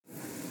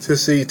To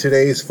see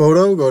today's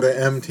photo, go to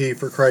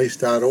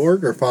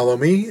mtforchrist.org or follow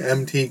me,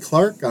 MT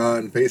Clark,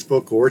 on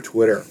Facebook or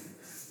Twitter.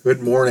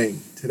 Good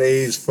morning.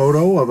 Today's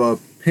photo of a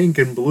pink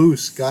and blue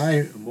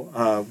sky,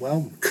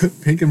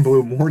 pink and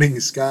blue morning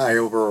sky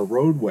over a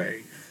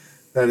roadway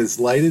that is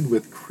lighted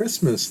with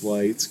Christmas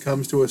lights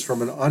comes to us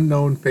from an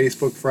unknown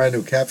Facebook friend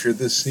who captured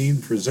this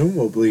scene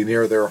presumably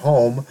near their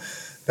home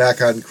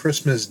back on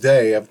Christmas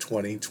Day of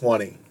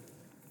 2020.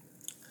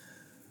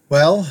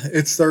 Well,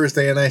 it's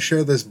Thursday, and I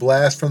share this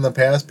blast from the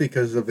past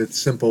because of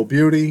its simple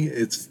beauty.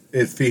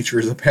 It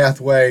features a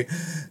pathway,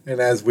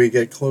 and as we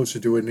get closer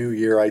to a new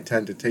year, I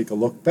tend to take a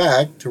look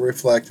back to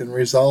reflect and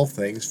resolve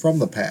things from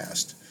the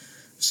past.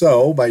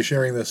 So, by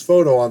sharing this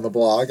photo on the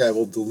blog, I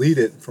will delete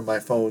it from my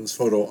phone's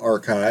photo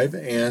archive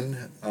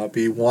and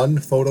be one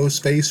photo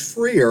space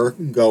freer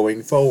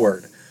going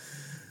forward.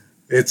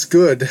 It's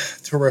good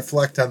to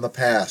reflect on the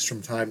past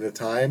from time to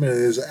time, and it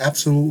is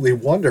absolutely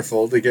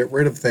wonderful to get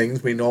rid of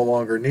things we no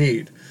longer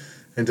need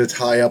and to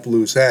tie up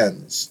loose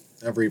ends.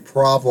 Every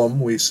problem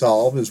we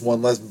solve is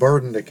one less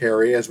burden to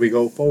carry as we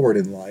go forward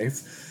in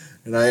life,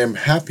 and I am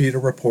happy to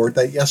report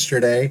that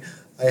yesterday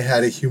I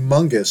had a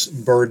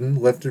humongous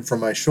burden lifted from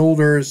my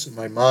shoulders,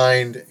 my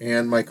mind,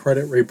 and my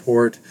credit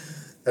report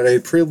that I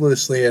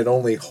previously had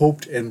only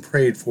hoped and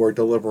prayed for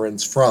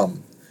deliverance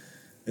from.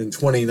 In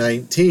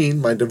 2019,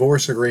 my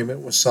divorce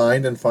agreement was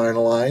signed and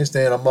finalized,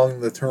 and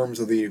among the terms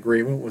of the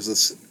agreement was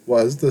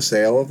the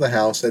sale of the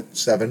house at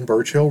 7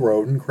 Birch Hill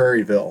Road in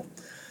Craryville.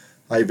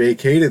 I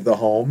vacated the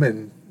home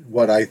in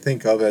what I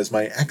think of as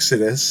my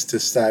exodus to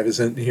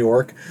Stuyvesant, New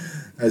York,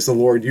 as the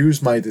Lord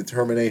used my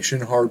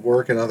determination, hard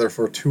work, and other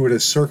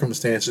fortuitous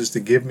circumstances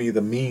to give me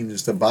the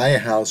means to buy a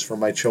house for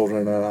my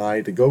children and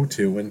I to go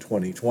to in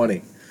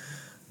 2020.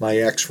 My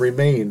ex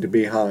remained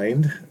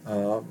behind,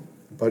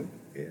 but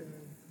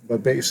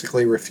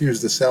basically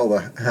refused to sell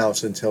the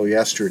house until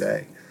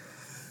yesterday.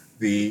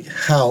 The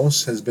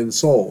house has been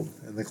sold,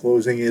 and the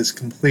closing is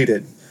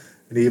completed.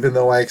 And even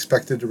though I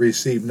expected to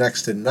receive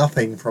next to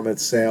nothing from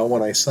its sale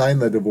when I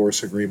signed the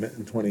divorce agreement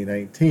in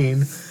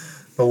 2019,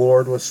 the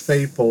Lord was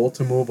faithful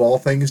to move all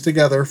things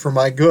together for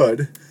my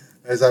good,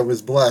 as I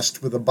was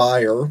blessed with a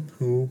buyer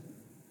who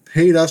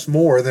paid us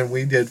more than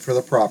we did for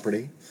the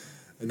property,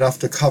 enough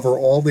to cover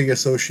all the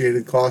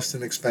associated costs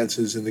and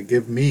expenses and to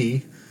give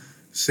me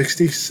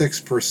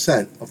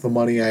 66% of the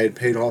money I had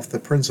paid off the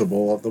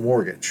principal of the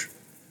mortgage.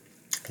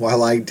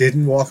 While I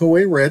didn't walk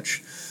away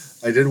rich,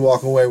 I did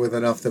walk away with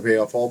enough to pay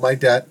off all my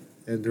debt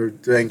and to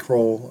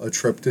bankroll a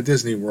trip to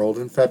Disney World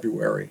in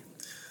February.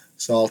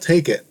 So I'll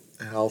take it,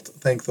 and I'll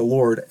thank the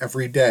Lord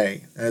every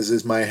day, as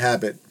is my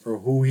habit, for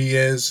who He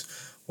is,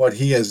 what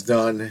He has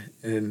done,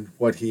 and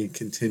what He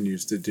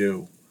continues to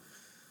do.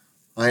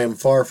 I am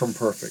far from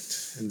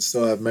perfect and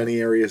still have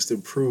many areas to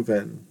improve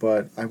in,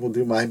 but I will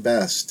do my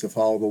best to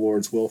follow the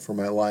Lord's will for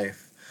my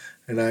life,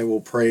 and I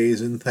will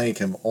praise and thank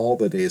Him all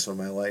the days of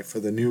my life for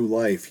the new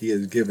life He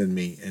has given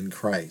me in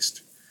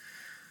Christ.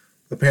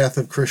 The path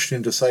of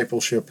Christian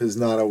discipleship has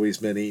not always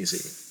been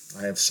easy.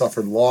 I have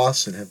suffered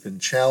loss and have been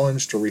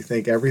challenged to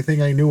rethink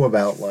everything I knew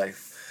about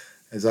life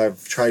as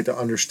I've tried to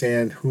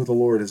understand who the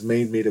Lord has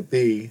made me to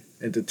be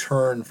and to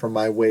turn from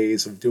my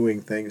ways of doing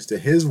things to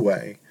His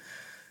way.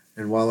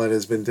 And while it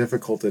has been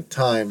difficult at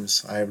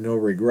times, I have no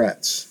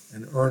regrets,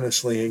 and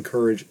earnestly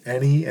encourage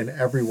any and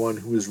everyone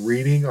who is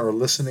reading or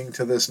listening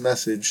to this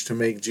message to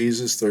make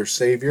Jesus their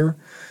Savior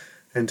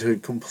and to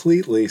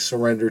completely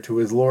surrender to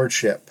His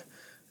Lordship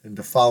and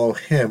to follow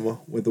Him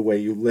with the way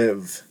you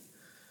live.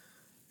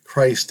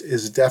 Christ's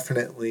is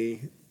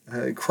definitely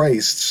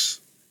the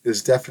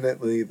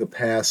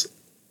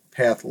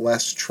path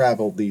less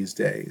traveled these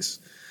days.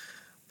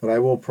 But I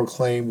will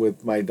proclaim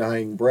with my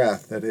dying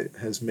breath that it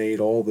has made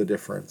all the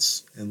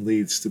difference and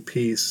leads to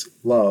peace,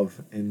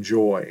 love, and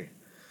joy.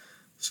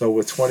 So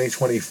with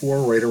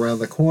 2024 right around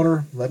the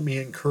corner, let me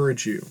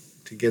encourage you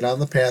to get on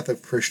the path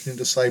of Christian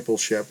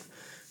discipleship,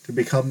 to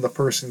become the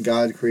person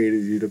God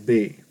created you to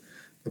be,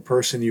 the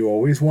person you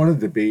always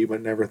wanted to be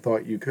but never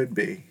thought you could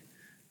be,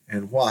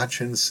 and watch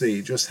and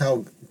see just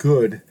how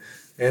good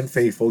and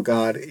faithful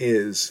God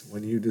is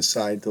when you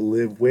decide to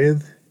live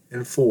with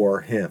and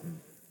for Him.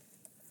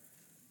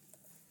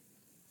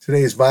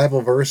 Today's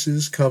Bible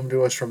verses come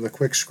to us from the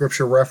Quick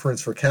Scripture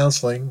Reference for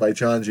Counseling by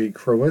John G.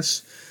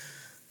 Crewis.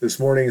 This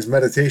morning's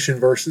meditation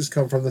verses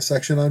come from the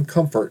section on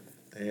comfort,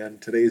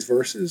 and today's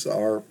verses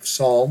are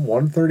Psalm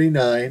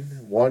 139,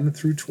 1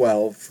 through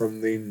 12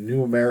 from the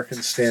New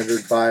American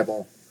Standard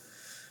Bible.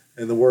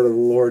 And the word of the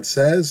Lord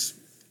says,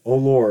 O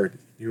Lord,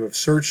 you have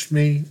searched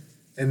me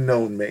and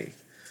known me.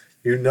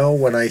 You know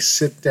when I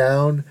sit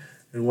down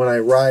and when I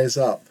rise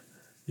up.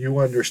 You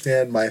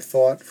understand my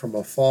thought from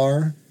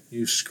afar.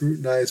 You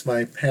scrutinize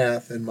my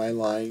path and my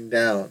lying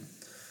down,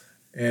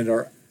 and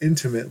are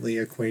intimately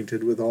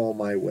acquainted with all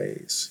my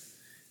ways.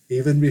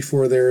 Even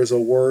before there is a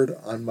word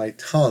on my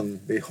tongue,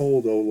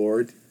 behold, O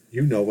Lord,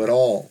 you know it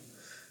all.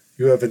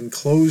 You have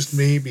enclosed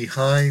me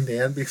behind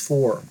and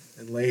before,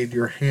 and laid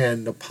your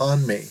hand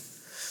upon me.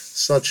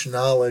 Such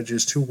knowledge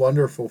is too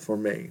wonderful for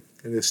me.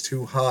 It is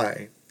too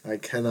high. I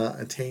cannot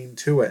attain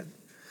to it.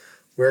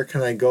 Where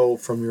can I go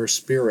from your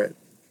spirit?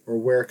 Or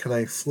where can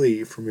I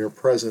flee from your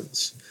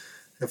presence?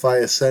 If I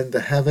ascend to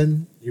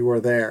heaven, you are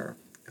there.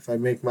 If I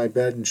make my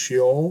bed in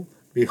Sheol,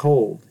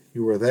 behold,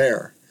 you are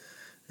there.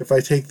 If I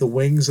take the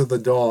wings of the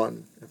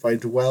dawn, if I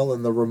dwell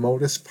in the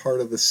remotest part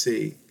of the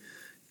sea,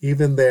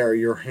 even there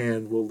your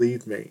hand will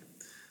lead me,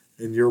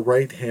 and your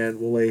right hand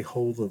will lay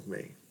hold of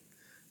me.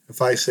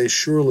 If I say,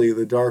 surely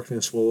the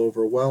darkness will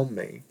overwhelm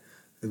me,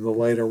 and the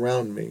light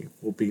around me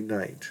will be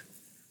night.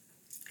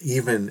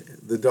 Even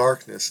the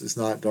darkness is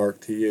not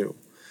dark to you,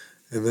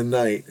 and the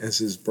night is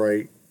as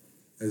bright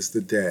as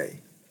the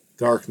day.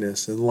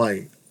 Darkness and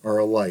light are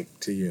alike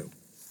to you.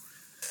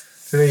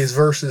 Today's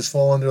verses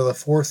fall under the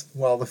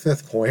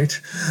fifth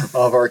point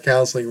of our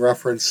counseling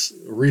reference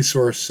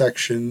resource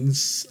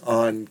sections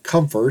on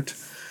comfort.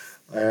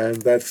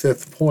 And that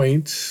fifth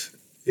point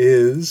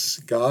is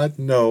God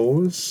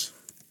knows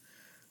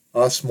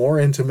us more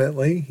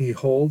intimately. He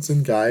holds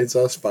and guides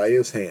us by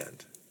his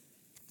hand.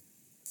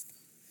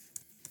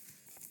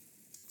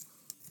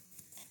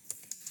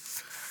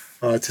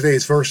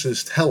 Today's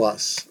verses tell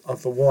us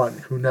of the one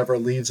who never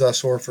leaves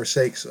us or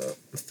forsakes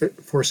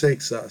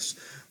us,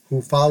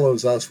 who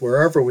follows us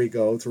wherever we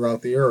go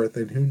throughout the earth,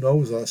 and who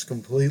knows us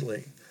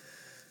completely.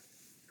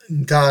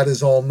 God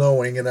is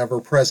all-knowing and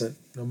ever-present.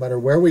 No matter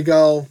where we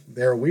go,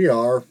 there we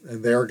are,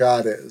 and there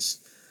God is.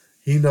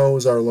 He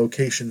knows our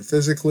location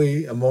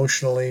physically,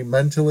 emotionally,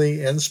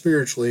 mentally, and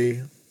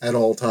spiritually at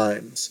all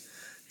times.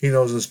 He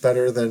knows us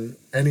better than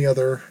any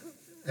other,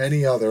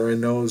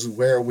 and knows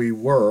where we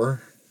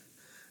were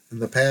in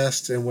the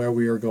past and where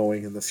we are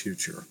going in the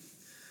future.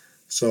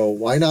 So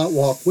why not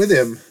walk with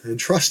him and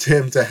trust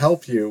him to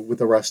help you with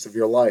the rest of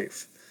your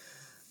life?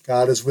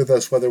 God is with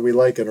us whether we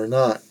like it or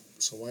not.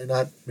 So why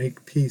not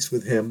make peace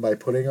with him by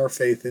putting our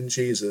faith in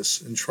Jesus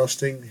and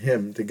trusting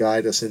him to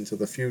guide us into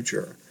the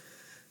future?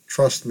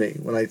 Trust me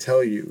when I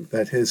tell you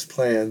that his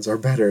plans are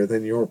better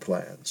than your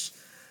plans.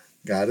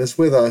 God is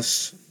with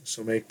us,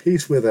 so make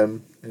peace with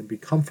him and be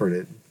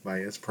comforted by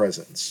his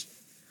presence.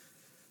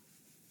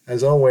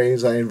 As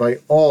always, I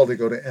invite all to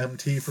go to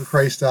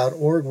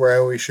mtforchrist.org, where I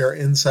always share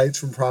insights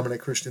from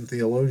prominent Christian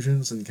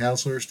theologians and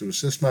counselors to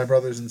assist my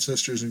brothers and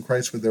sisters in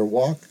Christ with their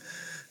walk.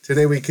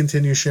 Today we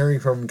continue sharing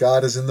from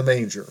God is in the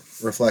Manger,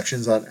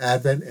 Reflections on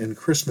Advent and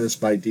Christmas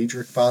by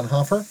Dietrich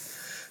Bonhoeffer.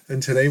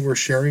 And today we're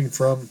sharing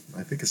from,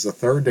 I think it's the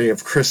third day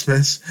of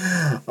Christmas,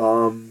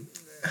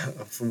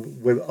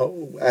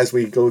 as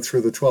we go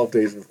through the 12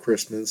 days of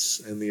Christmas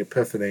and the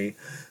Epiphany.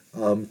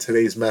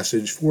 Today's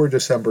message for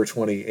December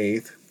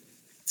 28th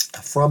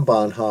from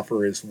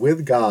Bonhoeffer is,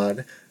 with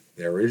God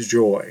there is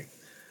joy.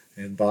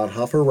 And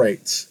Bonhoeffer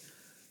writes,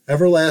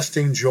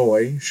 everlasting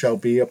joy shall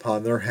be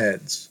upon their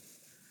heads.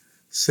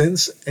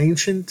 Since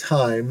ancient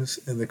times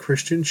in the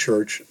Christian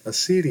church,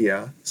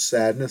 acedia,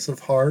 sadness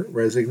of heart,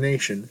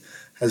 resignation,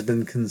 has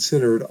been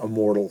considered a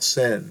mortal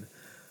sin.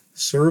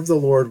 Serve the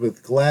Lord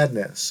with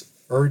gladness,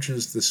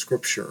 urges the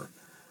Scripture.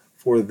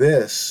 For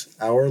this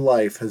our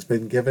life has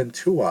been given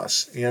to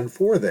us, and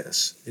for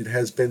this it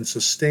has been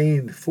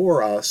sustained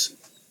for us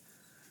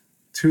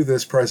to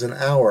this present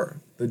hour.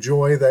 The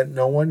joy that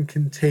no one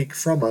can take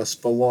from us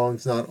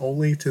belongs not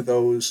only to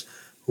those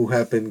who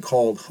have been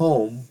called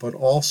home, but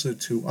also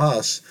to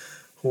us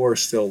who are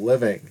still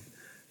living.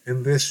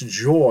 In this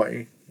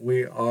joy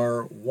we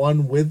are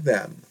one with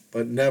them,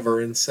 but never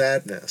in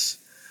sadness.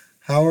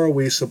 How are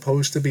we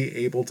supposed to be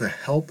able to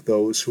help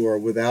those who are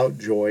without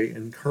joy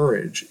and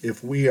courage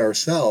if we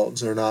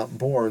ourselves are not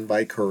born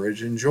by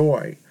courage and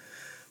joy?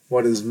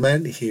 What is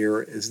meant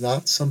here is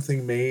not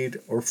something made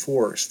or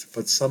forced,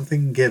 but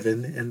something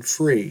given and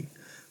free.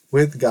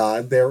 With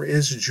God there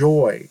is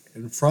joy,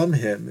 and from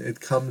him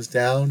it comes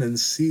down and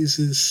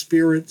seizes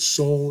spirit,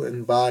 soul,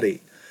 and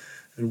body.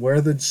 And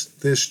where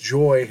this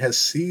joy has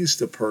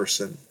seized a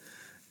person,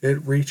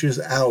 it reaches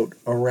out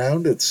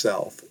around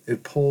itself.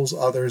 It pulls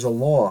others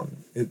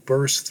along. It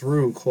bursts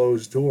through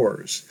closed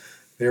doors.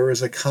 There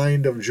is a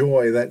kind of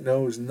joy that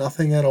knows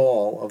nothing at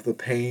all of the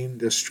pain,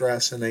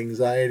 distress, and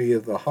anxiety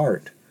of the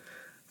heart.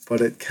 But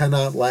it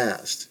cannot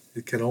last.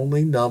 It can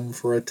only numb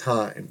for a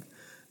time.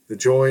 The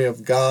joy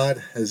of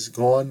God has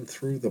gone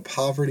through the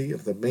poverty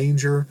of the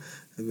manger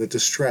and the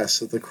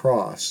distress of the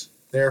cross.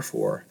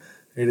 Therefore,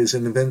 it is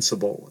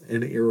invincible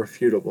and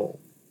irrefutable.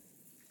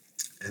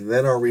 And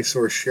then our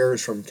resource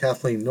shares from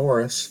Kathleen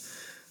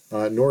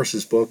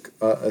Norris's book,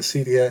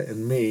 Acedia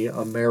and Me,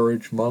 A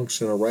Marriage,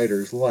 Monks, and a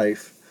Writer's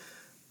Life,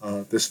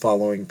 this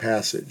following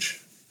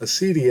passage.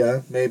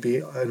 Acedia may be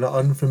an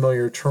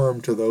unfamiliar term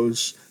to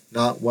those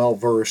not well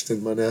versed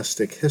in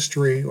monastic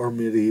history or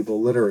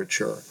medieval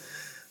literature,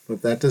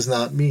 but that does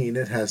not mean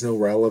it has no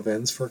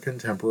relevance for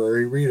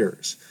contemporary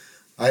readers.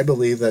 I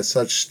believe that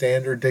such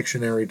standard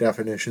dictionary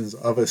definitions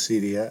of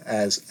acedia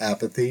as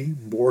apathy,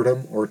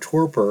 boredom, or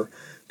torpor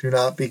do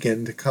not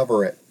begin to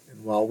cover it,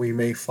 and while we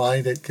may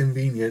find it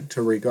convenient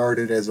to regard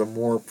it as a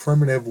more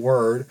primitive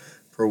word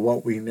for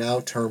what we now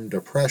term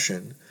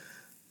depression,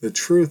 the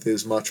truth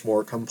is much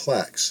more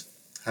complex.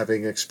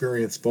 Having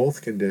experienced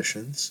both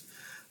conditions,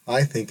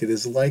 I think it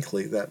is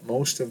likely that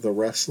most of the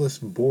restless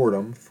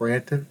boredom,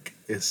 frantic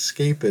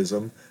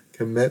escapism,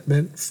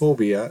 commitment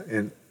phobia,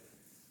 and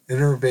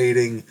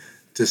enervating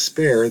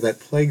despair that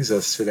plagues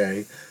us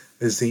today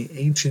is the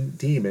ancient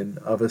demon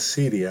of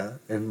acedia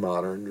in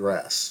modern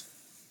dress.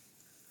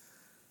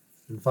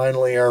 And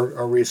finally,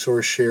 our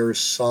resource shares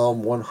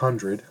Psalm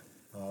 100,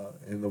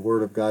 and the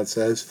Word of God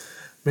says,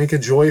 "Make a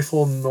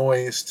joyful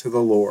noise to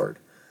the Lord,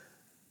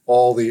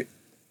 all the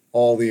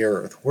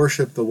earth.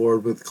 Worship the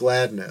Lord with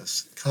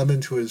gladness. Come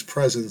into his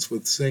presence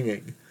with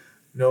singing.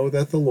 Know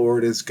that the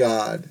Lord is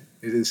God.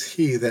 It is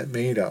he that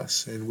made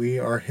us, and we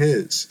are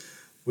his.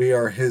 We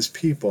are his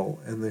people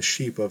and the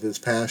sheep of his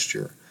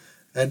pasture.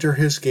 Enter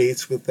his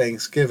gates with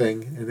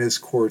thanksgiving and his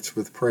courts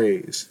with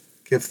praise.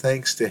 Give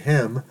thanks to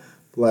him,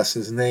 bless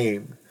his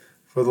name.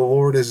 For the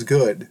Lord is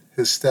good.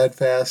 His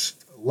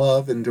steadfast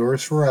love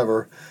endures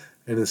forever,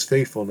 and his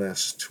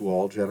faithfulness to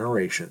all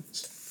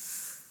generations."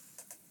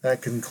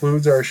 That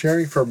concludes our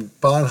sharing from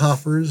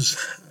Bonhoeffer's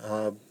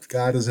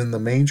God is in the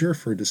Manger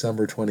for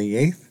December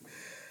 28th.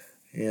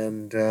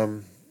 And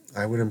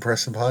I would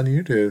impress upon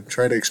you to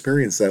try to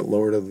experience that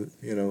Lord of,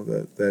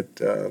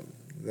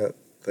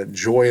 that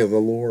joy of the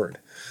Lord.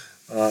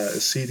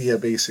 Acedia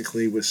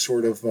basically was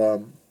sort of,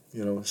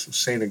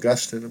 St.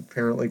 Augustine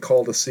apparently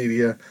called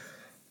acedia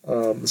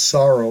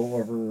sorrow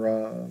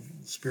over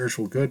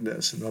spiritual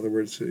goodness. In other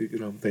words,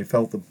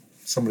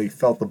 somebody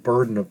felt the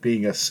burden of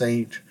being a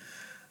saint,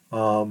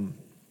 and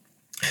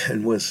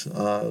was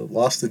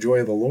lost the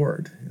joy of the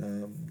Lord.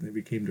 They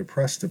became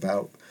depressed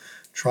about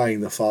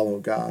trying to follow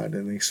God,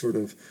 and they sort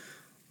of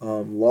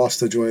lost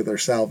the joy of their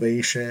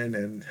salvation,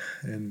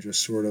 and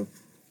just sort of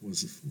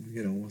was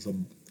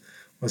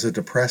a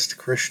depressed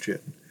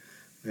Christian.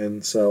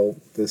 And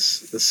so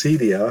this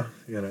acedia,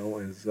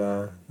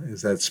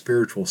 is that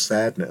spiritual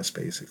sadness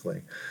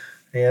basically,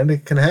 and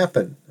it can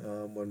happen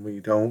when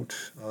we don't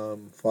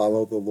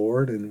follow the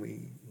Lord, and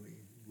we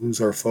lose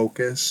our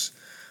focus.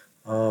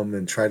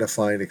 And try to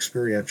find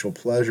experiential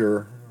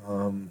pleasure,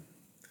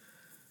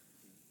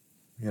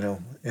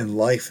 in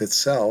life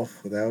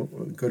itself without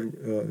a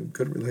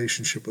good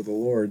relationship with the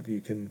Lord.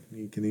 You can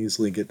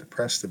easily get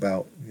depressed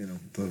about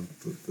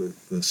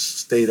the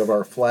state of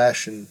our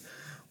flesh and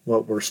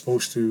what we're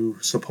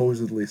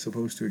supposedly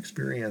supposed to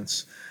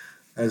experience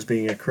as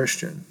being a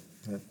Christian.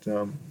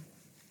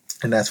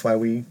 And that's why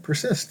we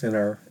persist in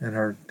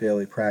our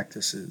daily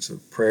practices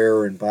of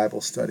prayer and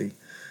Bible study,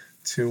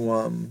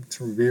 to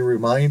be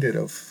reminded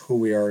of who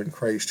we are in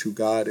Christ, who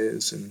God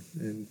is,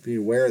 and be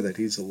aware that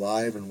he's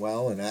alive and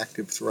well and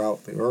active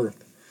throughout the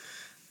earth,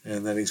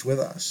 and that he's with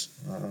us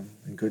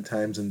in good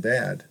times and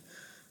bad.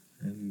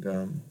 And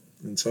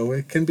so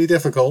it can be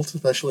difficult,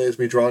 especially as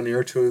we draw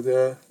near to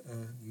the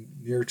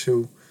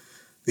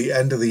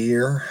end of the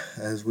year,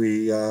 as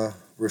we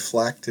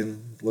reflect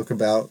and look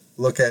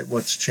at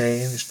what's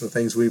changed, the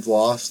things we've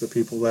lost, the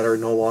people that are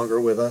no longer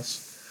with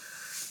us.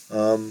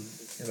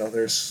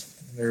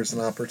 There's an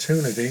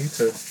opportunity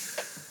to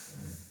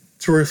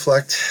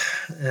reflect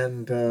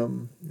and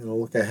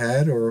look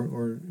ahead,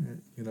 or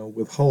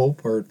with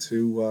hope, or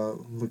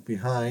to look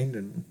behind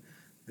and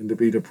to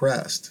be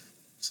depressed.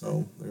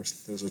 So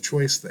there's a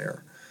choice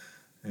there,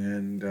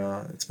 and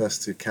it's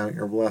best to count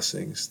your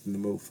blessings and to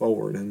move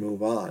forward and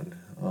move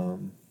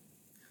on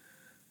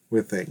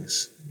with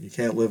things. You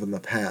can't live in the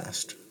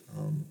past,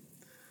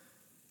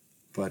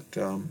 but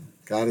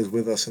God is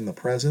with us in the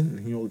present,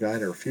 and he will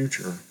guide our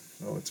future.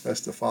 So it's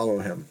best to follow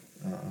him.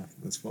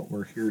 That's what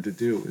we're here to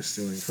do, is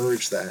to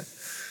encourage that,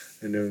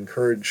 and to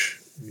encourage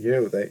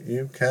you that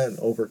you can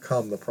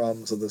overcome the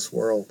problems of this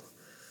world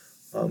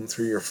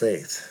through your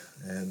faith,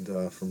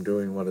 and from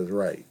doing what is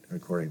right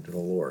according to the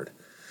Lord.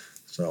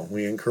 So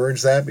we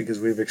encourage that because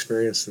we've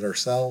experienced it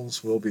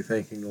ourselves. We'll be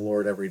thanking the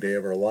Lord every day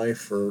of our life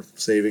for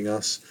saving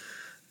us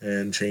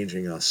and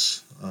changing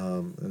us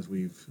as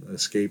we've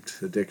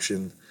escaped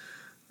addiction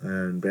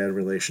and bad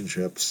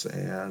relationships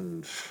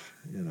and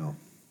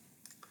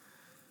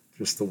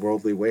just the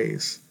worldly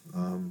ways,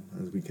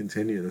 as we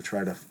continue to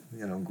try to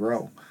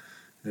grow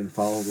and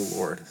follow the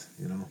Lord.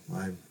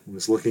 I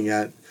was looking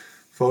at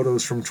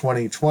photos from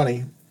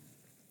 2020,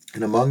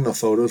 and among the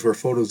photos were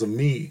photos of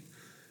me,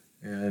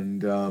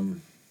 and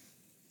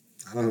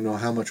I don't know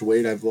how much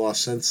weight I've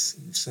lost since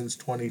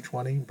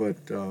 2020, but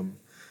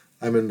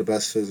I'm in the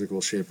best physical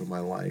shape of my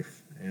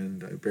life,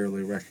 and I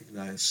barely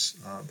recognize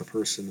the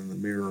person in the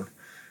mirror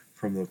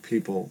from the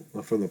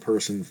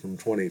person from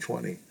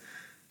 2020.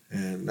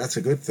 And that's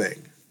a good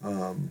thing.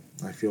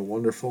 I feel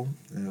wonderful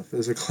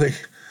physically,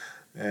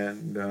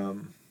 and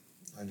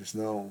I just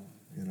know,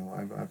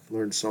 I've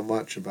learned so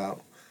much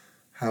about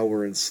how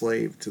we're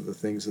enslaved to the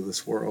things of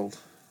this world,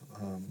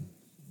 in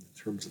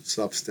terms of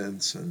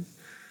substance and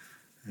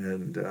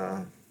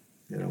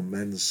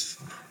men's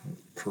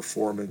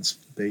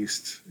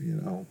performance-based,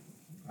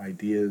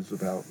 ideas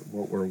about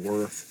what we're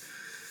worth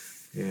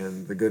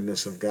and the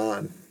goodness of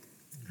God.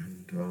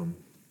 And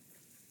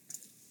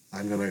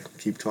I'm going to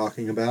keep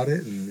talking about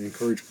it and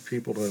encourage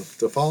people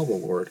to follow the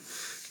Lord.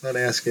 I'm not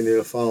asking you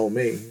to follow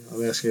me.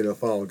 I'm asking you to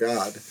follow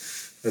God.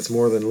 That's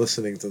more than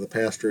listening to the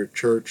pastor at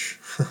church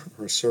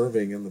or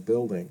serving in the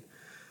building.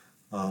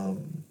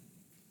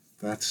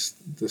 that's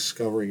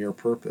discovering your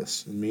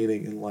purpose and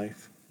meaning in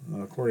life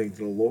according to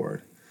the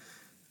Lord.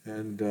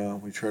 And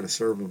we try to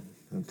serve Him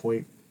and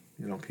point,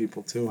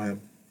 people to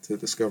Him to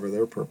discover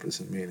their purpose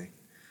and meaning.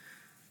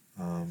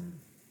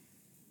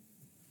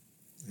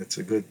 It's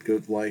a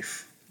good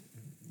life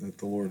that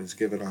the Lord has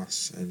given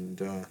us,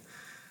 and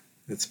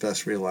it's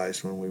best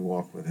realized when we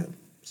walk with Him.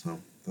 So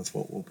that's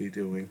what we'll be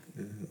doing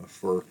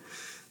for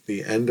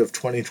the end of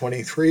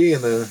 2023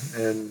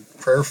 and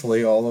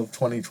prayerfully all of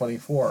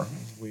 2024.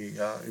 We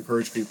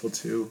encourage people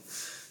to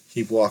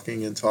keep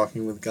walking and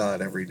talking with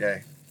God every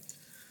day.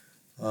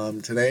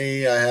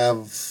 Today I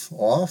have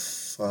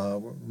off.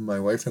 My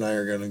wife and I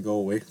are going to go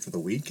away for the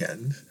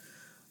weekend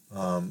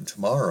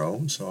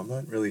tomorrow, so I'm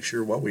not really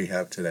sure what we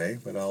have today,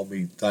 but I'll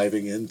be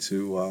diving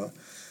into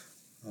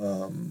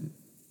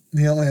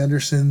Neil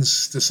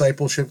Anderson's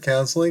discipleship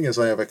counseling, as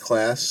I have a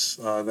class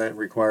that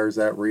requires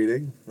that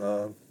reading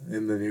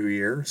in the new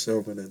year. So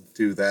I'm going to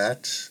do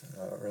that,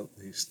 or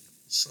at least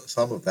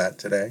some of that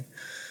today,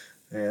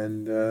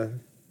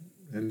 and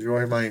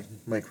enjoy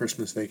my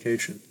Christmas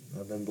vacation.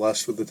 I've been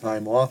blessed with the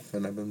time off,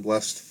 and I've been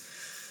blessed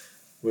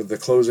with the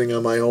closing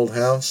on my old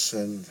house,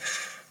 and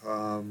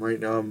right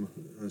now I'm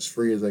as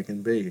free as I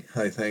can be,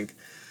 I think,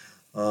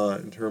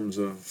 in terms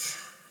of,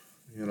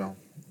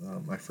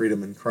 my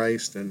freedom in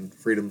Christ and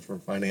freedom from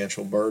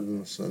financial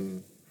burdens,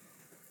 and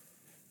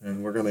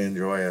we're going to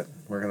enjoy it.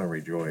 We're going to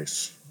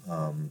rejoice.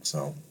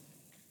 So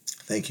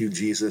thank you,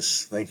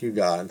 Jesus. Thank you,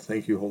 God.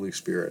 Thank you, Holy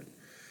Spirit.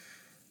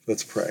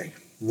 Let's pray.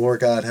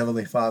 Lord God,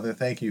 Heavenly Father,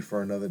 thank you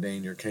for another day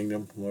in your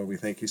kingdom. Lord, we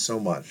thank you so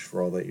much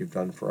for all that you've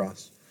done for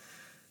us.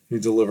 You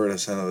delivered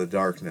us out of the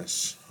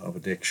darkness of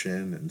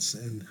addiction and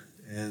sin,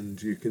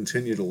 and you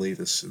continue to lead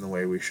us in the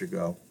way we should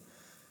go.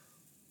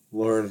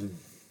 Lord,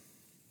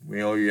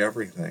 we owe you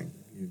everything.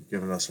 You've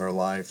given us our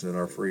lives and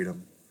our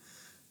freedom,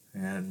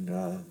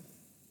 and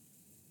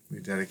we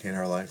dedicate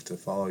our life to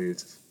follow you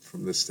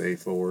from this day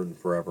forward and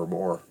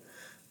forevermore,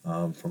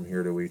 from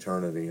here to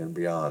eternity and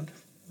beyond.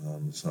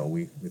 So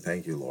we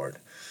thank you, Lord.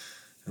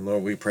 And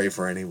Lord, we pray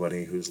for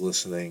anybody who's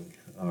listening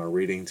or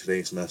reading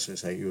today's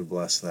message, that you would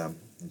bless them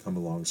and come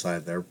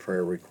alongside their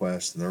prayer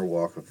requests and their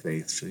walk of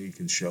faith, so you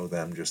can show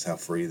them just how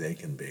free they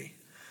can be.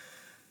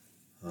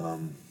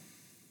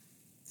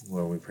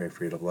 Lord, we pray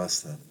for you to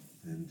bless them.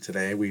 And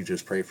today we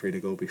just pray for you to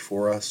go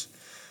before us,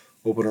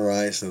 open our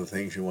eyes to the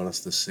things you want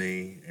us to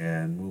see,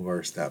 and move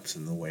our steps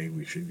in the way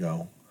we should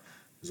go.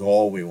 Because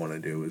all we want to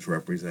do is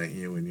represent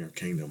you in your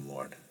kingdom,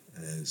 Lord,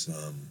 as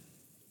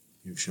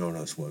you've shown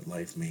us what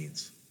life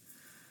means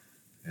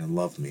and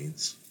love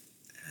means.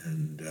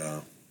 And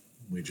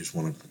we just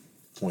want to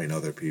point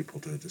other people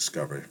to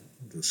discover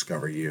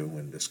you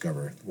and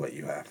discover what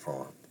you have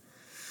for them.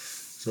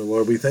 So,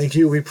 Lord, we thank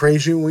you, we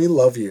praise you, we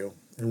love you,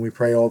 and we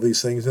pray all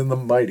these things in the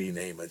mighty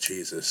name of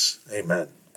Jesus. Amen.